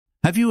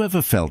Have you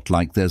ever felt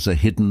like there's a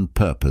hidden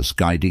purpose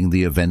guiding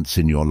the events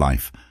in your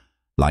life,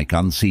 like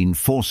unseen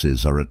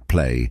forces are at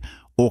play,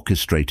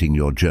 orchestrating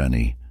your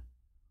journey?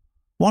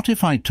 What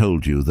if I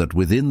told you that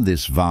within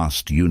this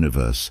vast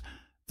universe,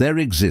 there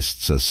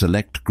exists a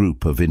select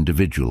group of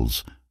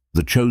individuals,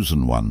 the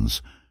chosen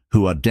ones,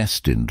 who are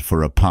destined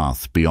for a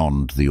path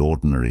beyond the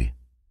ordinary?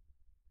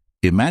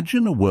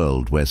 Imagine a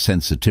world where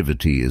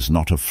sensitivity is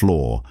not a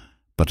flaw,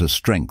 but a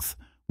strength,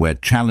 where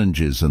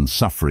challenges and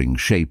suffering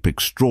shape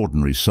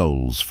extraordinary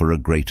souls for a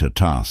greater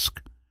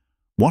task.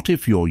 What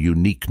if your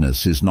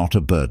uniqueness is not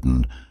a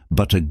burden,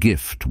 but a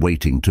gift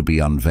waiting to be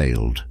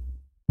unveiled?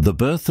 The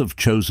birth of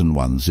chosen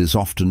ones is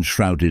often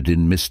shrouded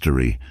in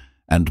mystery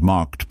and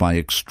marked by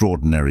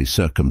extraordinary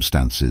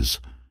circumstances.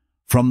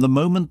 From the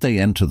moment they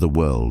enter the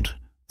world,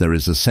 there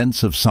is a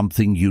sense of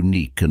something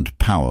unique and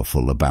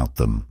powerful about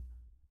them.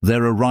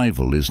 Their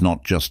arrival is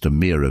not just a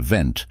mere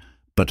event,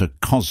 but a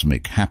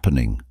cosmic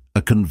happening,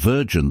 a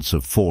convergence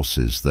of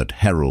forces that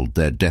herald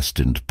their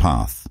destined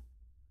path.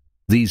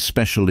 These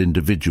special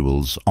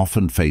individuals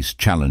often face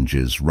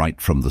challenges right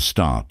from the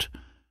start,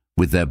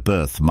 with their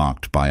birth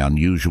marked by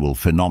unusual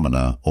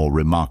phenomena or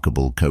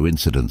remarkable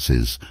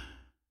coincidences.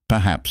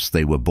 Perhaps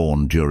they were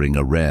born during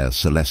a rare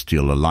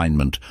celestial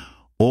alignment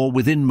or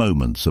within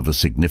moments of a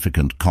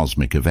significant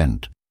cosmic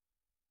event.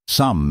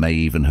 Some may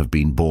even have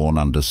been born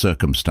under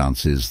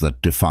circumstances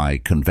that defy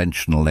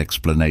conventional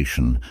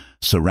explanation,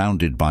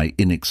 surrounded by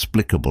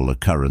inexplicable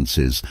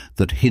occurrences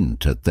that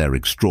hint at their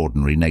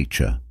extraordinary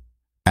nature.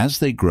 As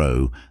they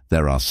grow,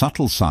 there are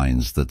subtle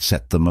signs that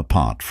set them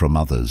apart from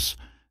others.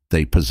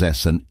 They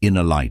possess an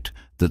inner light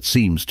that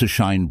seems to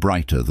shine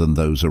brighter than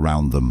those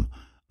around them,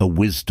 a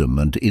wisdom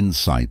and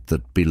insight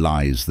that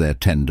belies their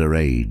tender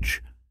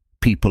age.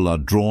 People are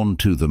drawn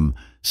to them,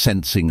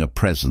 sensing a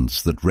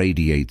presence that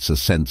radiates a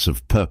sense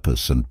of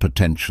purpose and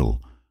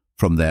potential.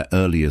 From their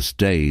earliest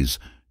days,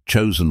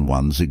 chosen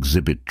ones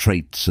exhibit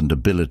traits and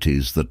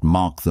abilities that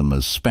mark them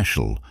as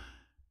special.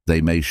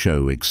 They may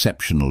show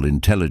exceptional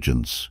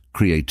intelligence,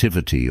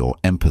 creativity, or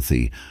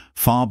empathy,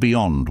 far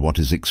beyond what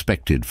is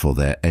expected for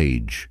their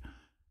age.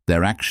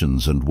 Their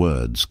actions and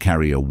words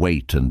carry a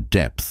weight and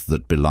depth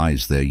that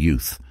belies their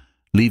youth,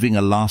 leaving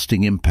a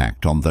lasting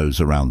impact on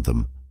those around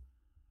them.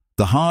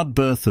 The hard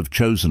birth of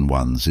chosen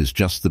ones is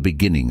just the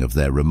beginning of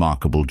their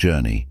remarkable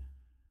journey.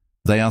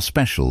 They are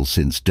special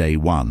since day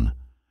one,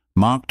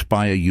 marked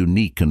by a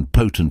unique and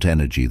potent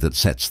energy that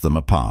sets them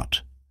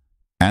apart.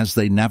 As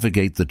they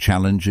navigate the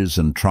challenges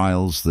and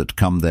trials that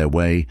come their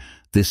way,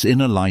 this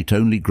inner light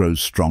only grows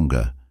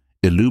stronger,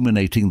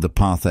 illuminating the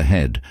path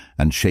ahead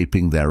and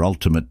shaping their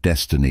ultimate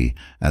destiny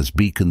as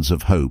beacons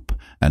of hope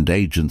and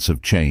agents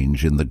of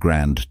change in the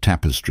grand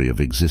tapestry of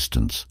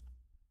existence.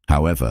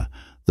 However,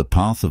 the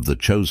path of the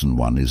chosen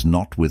one is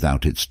not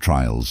without its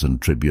trials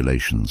and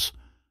tribulations.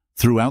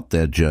 Throughout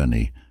their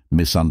journey,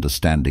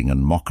 misunderstanding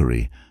and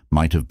mockery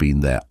might have been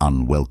their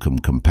unwelcome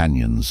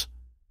companions.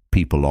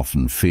 People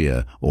often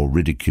fear or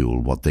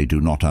ridicule what they do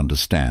not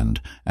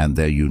understand, and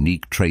their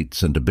unique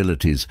traits and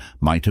abilities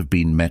might have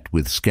been met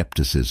with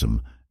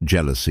skepticism,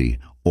 jealousy,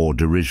 or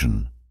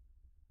derision.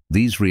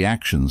 These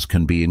reactions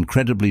can be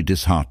incredibly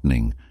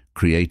disheartening,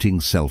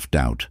 creating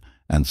self-doubt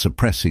and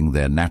suppressing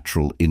their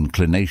natural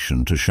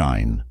inclination to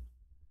shine.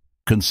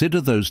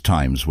 Consider those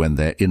times when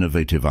their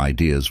innovative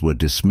ideas were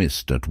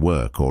dismissed at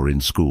work or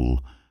in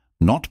school,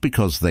 not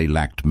because they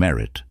lacked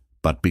merit,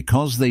 but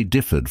because they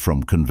differed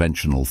from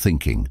conventional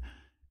thinking.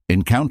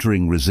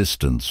 Encountering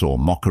resistance or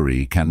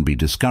mockery can be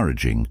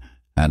discouraging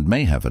and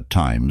may have at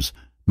times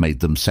made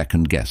them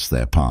second-guess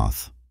their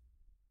path.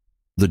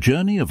 The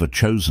journey of a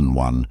chosen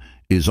one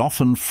is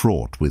often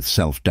fraught with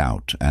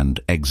self-doubt and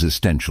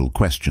existential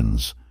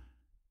questions.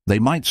 They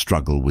might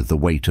struggle with the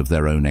weight of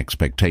their own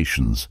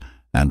expectations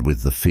and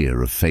with the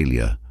fear of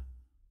failure.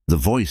 The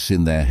voice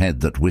in their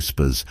head that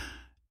whispers,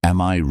 "Am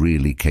I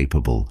really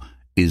capable?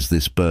 Is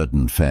this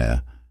burden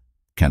fair?"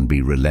 can be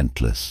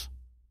relentless.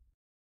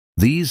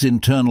 These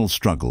internal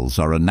struggles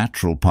are a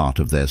natural part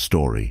of their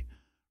story,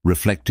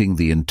 reflecting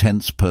the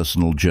intense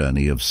personal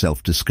journey of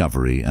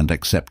self-discovery and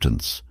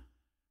acceptance.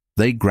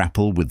 They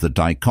grapple with the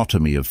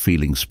dichotomy of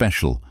feeling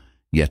special,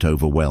 yet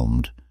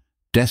overwhelmed,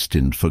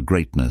 destined for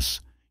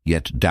greatness,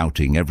 yet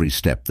doubting every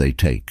step they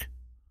take.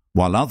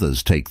 While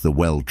others take the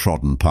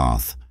well-trodden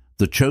path,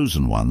 the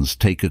chosen ones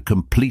take a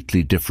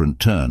completely different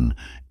turn,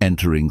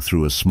 entering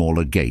through a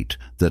smaller gate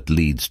that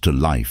leads to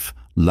life,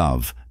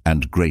 love,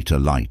 and greater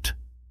light.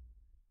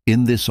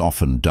 In this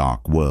often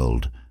dark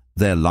world,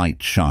 their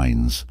light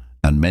shines,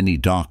 and many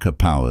darker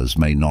powers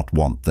may not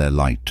want their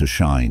light to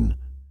shine.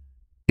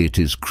 It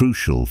is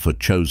crucial for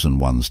chosen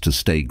ones to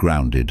stay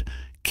grounded,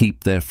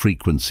 keep their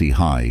frequency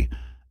high,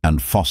 and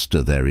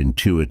foster their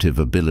intuitive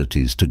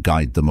abilities to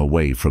guide them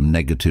away from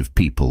negative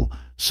people,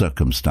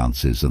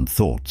 circumstances, and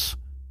thoughts.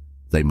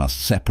 They must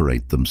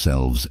separate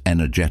themselves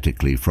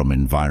energetically from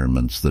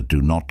environments that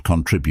do not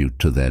contribute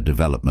to their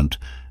development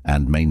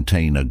and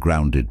maintain a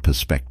grounded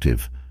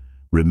perspective,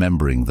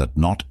 remembering that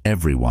not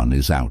everyone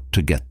is out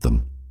to get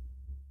them.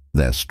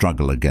 Their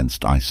struggle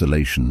against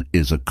isolation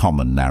is a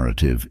common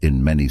narrative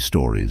in many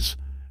stories,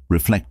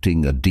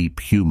 reflecting a deep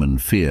human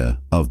fear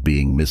of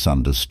being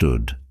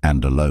misunderstood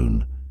and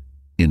alone.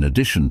 In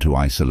addition to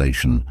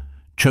isolation,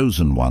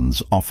 chosen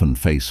ones often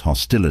face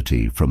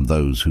hostility from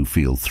those who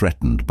feel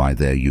threatened by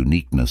their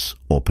uniqueness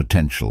or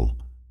potential.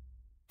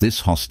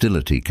 This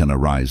hostility can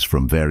arise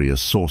from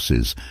various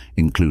sources,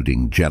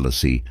 including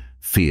jealousy,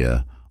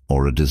 fear,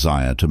 or a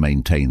desire to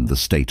maintain the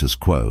status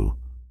quo.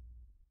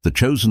 The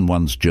chosen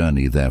one's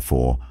journey,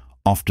 therefore,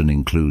 often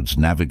includes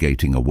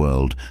navigating a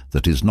world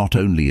that is not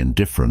only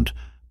indifferent,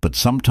 but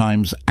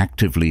sometimes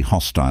actively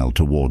hostile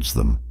towards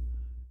them.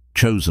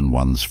 Chosen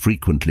ones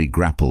frequently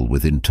grapple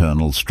with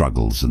internal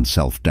struggles and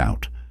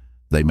self-doubt.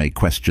 They may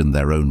question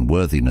their own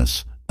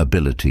worthiness,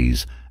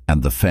 abilities,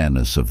 and the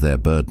fairness of their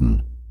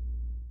burden.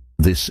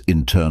 This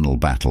internal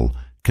battle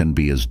can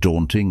be as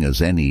daunting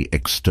as any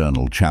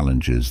external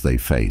challenges they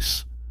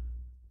face.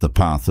 The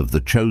path of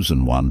the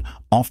chosen one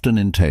often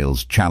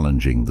entails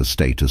challenging the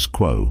status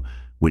quo,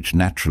 which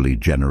naturally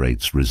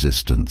generates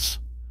resistance.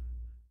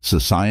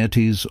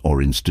 Societies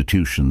or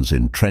institutions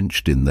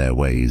entrenched in their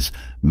ways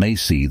may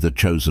see the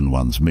chosen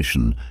one's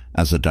mission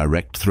as a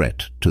direct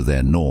threat to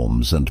their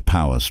norms and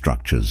power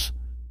structures.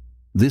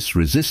 This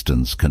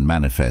resistance can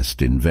manifest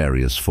in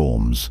various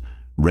forms,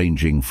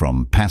 ranging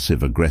from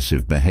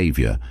passive-aggressive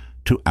behavior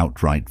to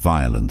outright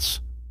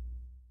violence.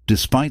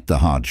 Despite the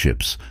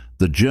hardships,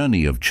 the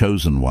journey of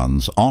chosen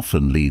ones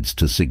often leads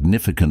to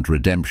significant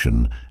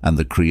redemption and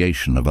the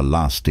creation of a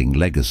lasting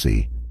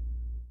legacy.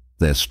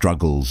 Their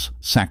struggles,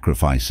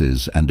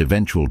 sacrifices, and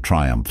eventual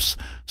triumphs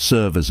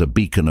serve as a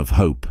beacon of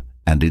hope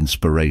and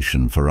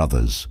inspiration for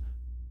others.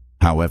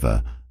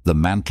 However, the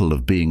mantle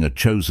of being a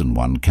chosen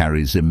one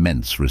carries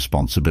immense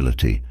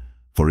responsibility,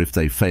 for if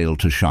they fail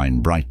to shine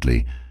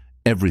brightly,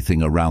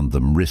 everything around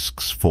them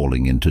risks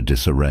falling into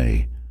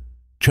disarray.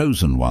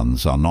 Chosen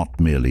ones are not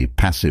merely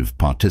passive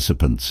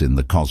participants in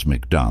the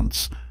cosmic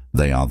dance.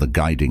 They are the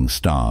guiding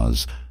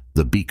stars,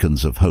 the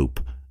beacons of hope,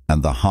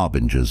 and the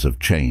harbingers of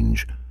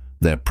change.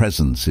 Their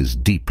presence is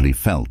deeply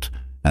felt,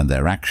 and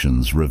their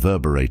actions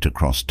reverberate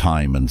across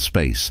time and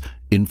space,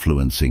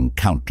 influencing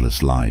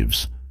countless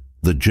lives.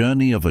 The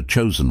journey of a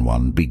chosen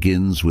one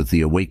begins with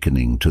the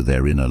awakening to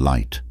their inner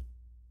light.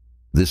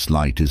 This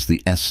light is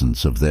the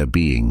essence of their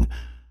being,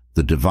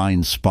 the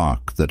divine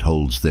spark that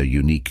holds their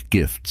unique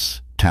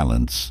gifts,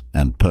 talents,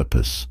 and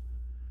purpose.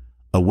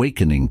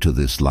 Awakening to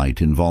this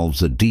light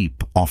involves a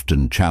deep,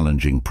 often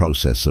challenging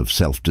process of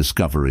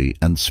self-discovery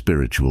and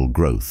spiritual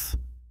growth.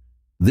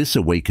 This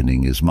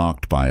awakening is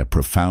marked by a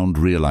profound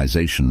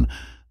realization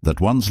that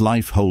one's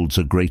life holds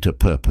a greater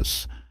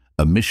purpose,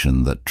 a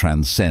mission that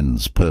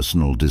transcends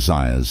personal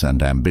desires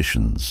and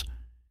ambitions.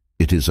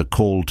 It is a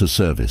call to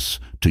service,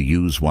 to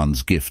use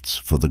one's gifts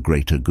for the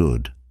greater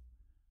good.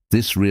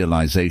 This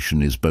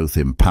realization is both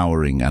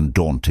empowering and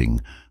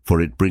daunting, for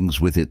it brings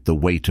with it the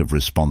weight of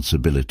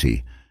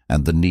responsibility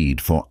and the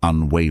need for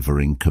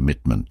unwavering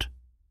commitment.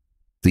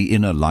 The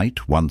inner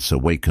light, once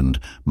awakened,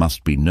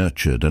 must be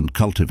nurtured and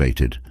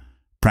cultivated.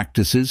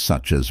 Practices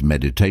such as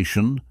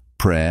meditation,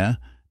 prayer,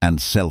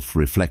 and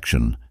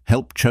self-reflection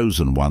help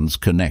chosen ones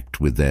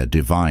connect with their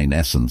divine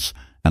essence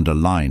and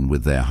align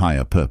with their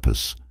higher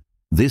purpose.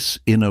 This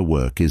inner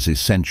work is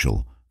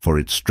essential, for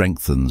it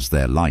strengthens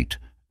their light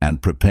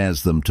and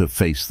prepares them to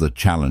face the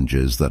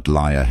challenges that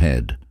lie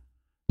ahead.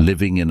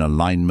 Living in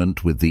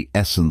alignment with the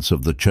essence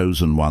of the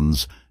chosen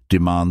ones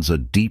demands a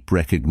deep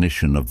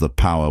recognition of the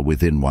power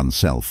within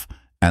oneself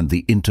and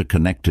the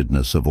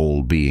interconnectedness of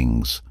all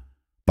beings.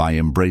 By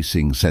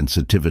embracing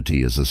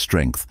sensitivity as a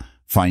strength,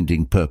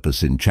 finding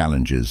purpose in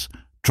challenges,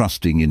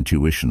 trusting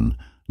intuition,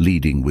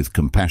 leading with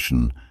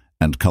compassion,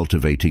 and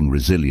cultivating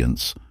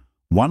resilience,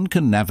 one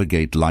can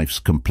navigate life's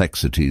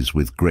complexities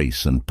with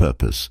grace and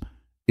purpose.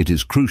 It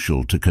is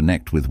crucial to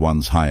connect with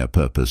one's higher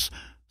purpose,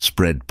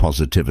 spread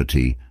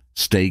positivity,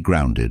 stay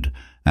grounded,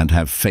 and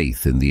have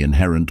faith in the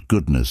inherent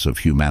goodness of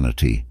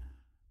humanity.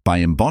 By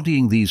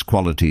embodying these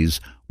qualities,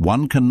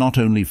 one can not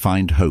only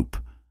find hope,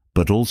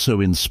 but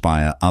also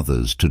inspire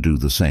others to do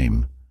the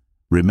same.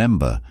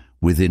 Remember,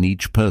 within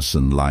each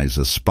person lies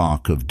a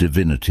spark of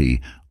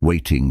divinity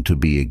waiting to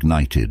be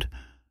ignited,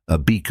 a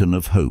beacon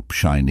of hope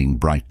shining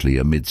brightly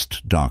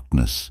amidst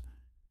darkness.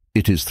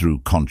 It is through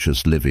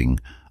conscious living,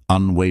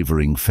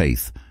 unwavering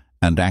faith,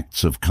 and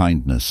acts of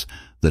kindness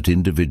that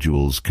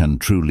individuals can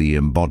truly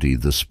embody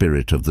the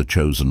spirit of the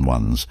chosen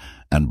ones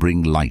and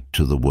bring light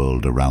to the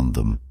world around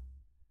them.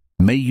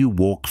 May you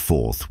walk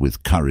forth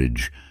with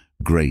courage,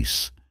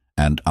 grace,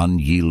 and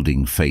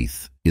unyielding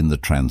faith in the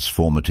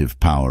transformative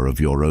power of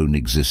your own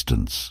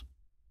existence.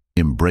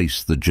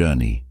 Embrace the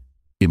journey,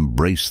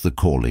 embrace the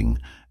calling,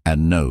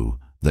 and know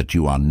that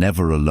you are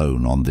never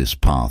alone on this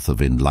path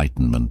of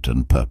enlightenment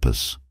and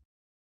purpose.